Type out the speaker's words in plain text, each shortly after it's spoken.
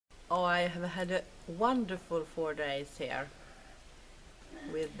Now I have had a wonderful 4 days here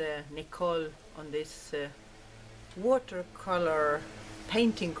with Nicole on this watercolor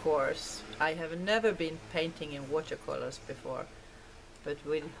painting course. I have never been painting in watercolors before, but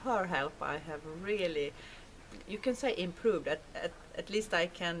with her help I have really, you can say, improved. At least I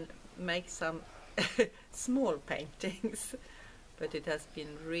can make some small paintings. But it has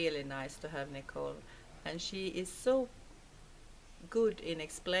been really nice to have Nicole, and she is so good in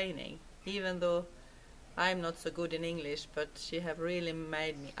explaining, even though I'm not so good in English, but she have really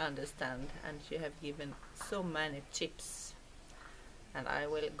made me understand, and she have given so many tips. And I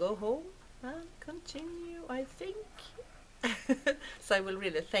will go home and continue, I think. So I will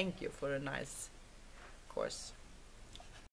really thank you for a nice course.